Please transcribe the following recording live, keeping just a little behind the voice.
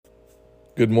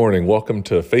Good morning. Welcome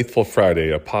to Faithful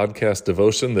Friday, a podcast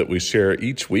devotion that we share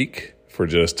each week for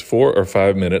just 4 or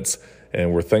 5 minutes.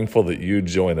 And we're thankful that you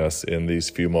join us in these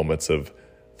few moments of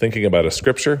thinking about a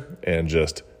scripture and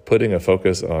just putting a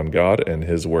focus on God and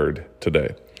His Word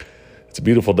today. It's a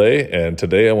beautiful day, and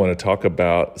today I want to talk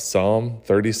about Psalm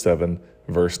 37,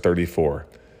 verse 34.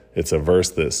 It's a verse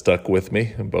that stuck with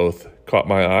me, both caught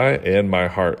my eye and my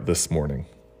heart this morning.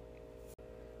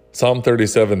 Psalm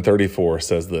 37:34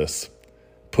 says this: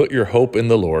 "Put your hope in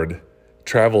the Lord,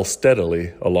 travel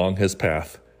steadily along His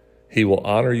path. He will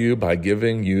honor you by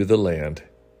giving you the land.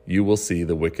 You will see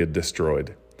the wicked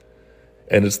destroyed."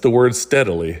 And it's the word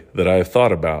steadily that I have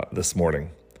thought about this morning.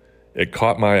 It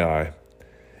caught my eye.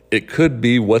 It could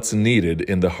be what's needed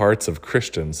in the hearts of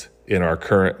Christians in our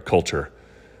current culture.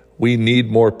 We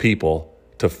need more people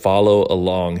to follow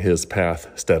along His path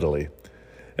steadily.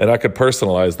 And I could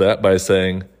personalize that by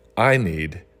saying, I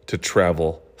need to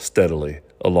travel steadily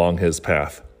along His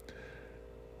path.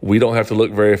 We don't have to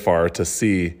look very far to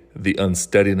see the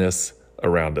unsteadiness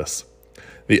around us.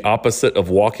 The opposite of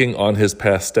walking on His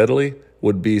path steadily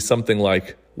would be something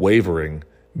like wavering,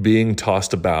 being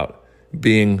tossed about,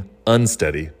 being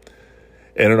unsteady.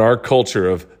 And in our culture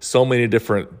of so many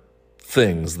different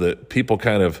things that people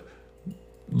kind of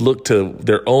look to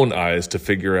their own eyes to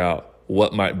figure out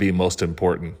what might be most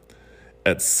important,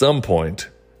 at some point,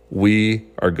 we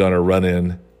are going to run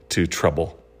into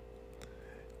trouble.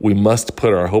 We must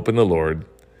put our hope in the Lord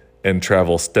and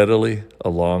travel steadily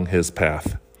along His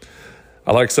path.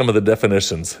 I like some of the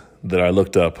definitions that I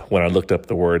looked up when I looked up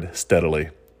the word steadily.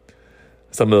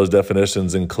 Some of those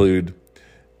definitions include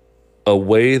a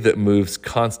way that moves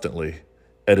constantly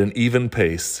at an even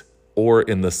pace or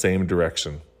in the same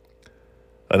direction.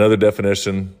 Another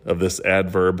definition of this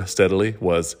adverb steadily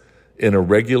was in a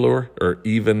regular or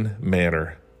even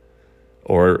manner.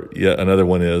 Or yet another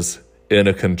one is in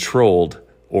a controlled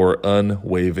or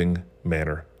unwavering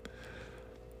manner.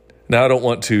 Now, I don't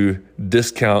want to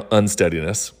discount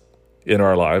unsteadiness in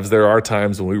our lives. There are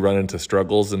times when we run into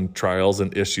struggles and trials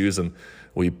and issues, and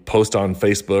we post on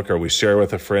Facebook or we share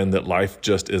with a friend that life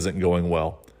just isn't going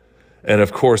well. And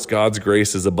of course, God's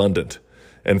grace is abundant.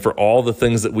 And for all the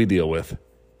things that we deal with,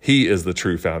 He is the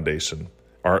true foundation,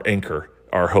 our anchor,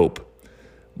 our hope.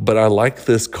 But I like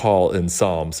this call in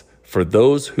Psalms for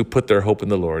those who put their hope in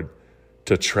the Lord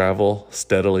to travel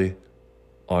steadily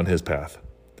on His path.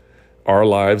 Our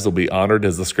lives will be honored,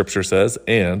 as the scripture says,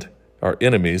 and our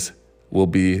enemies will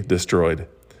be destroyed.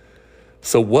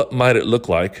 So what might it look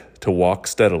like to walk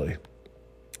steadily?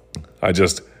 I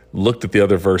just looked at the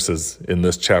other verses in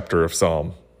this chapter of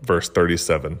Psalm, verse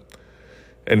 37.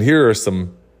 And here are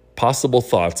some possible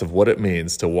thoughts of what it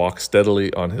means to walk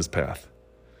steadily on His path.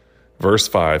 Verse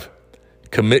 5,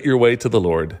 "Commit your way to the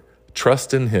Lord.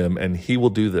 Trust in Him, and He will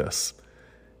do this.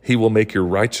 He will make your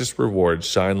righteous reward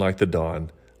shine like the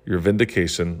dawn, your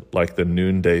vindication like the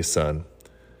noonday sun."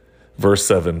 Verse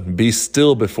 7, "Be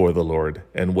still before the Lord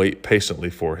and wait patiently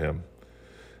for Him."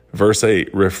 Verse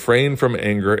 8, "Refrain from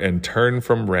anger and turn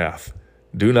from wrath.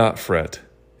 Do not fret.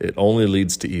 It only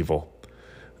leads to evil.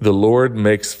 The Lord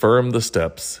makes firm the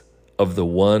steps of the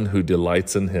one who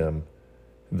delights in Him.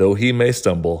 Though he may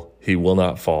stumble, he will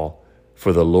not fall,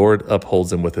 for the Lord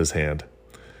upholds him with His hand."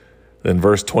 Then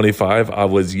verse 25, "I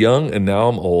was young and now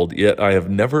I'm old, yet I have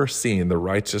never seen the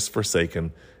righteous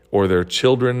forsaken or their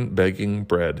children begging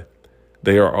bread.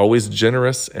 They are always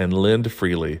generous and lend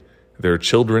freely. Their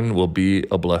children will be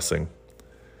a blessing."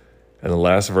 And the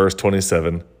last verse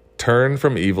 27, "Turn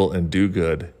from evil and do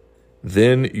good.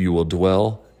 Then you will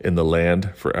dwell in the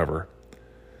land forever."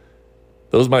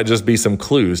 Those might just be some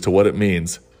clues to what it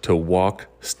means to walk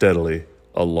steadily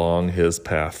along His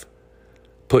path.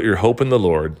 Put your hope in the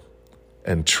Lord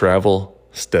and travel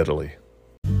steadily.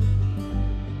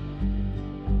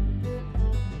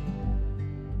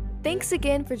 Thanks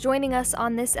again for joining us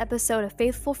on this episode of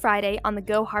Faithful Friday on the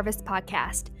Go Harvest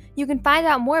podcast. You can find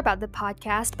out more about the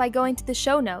podcast by going to the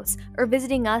show notes or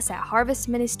visiting us at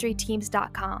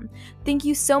harvestministryteams.com. Thank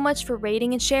you so much for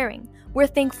rating and sharing. We're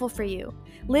thankful for you.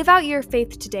 Live out your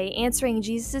faith today, answering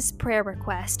Jesus' prayer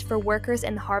request for workers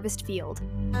in the harvest field.